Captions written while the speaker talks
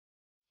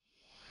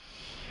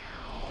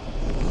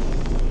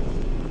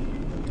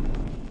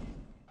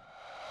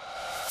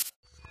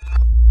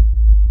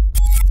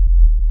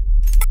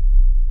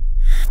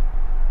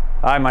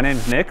Hi, my name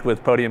is Nick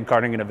with Podium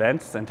Karting and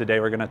Events, and today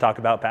we're going to talk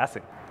about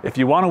passing. If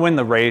you want to win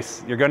the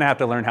race, you're going to have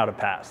to learn how to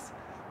pass.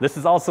 This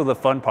is also the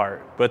fun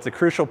part, but it's a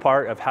crucial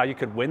part of how you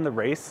could win the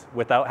race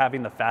without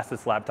having the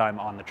fastest lap time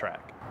on the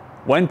track.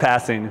 When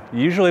passing, you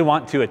usually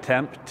want to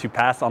attempt to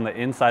pass on the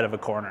inside of a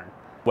corner.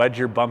 Wedge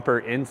your bumper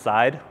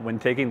inside when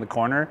taking the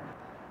corner.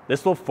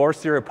 This will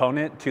force your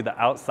opponent to the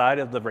outside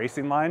of the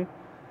racing line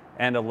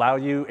and allow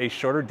you a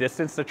shorter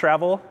distance to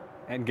travel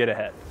and get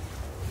ahead.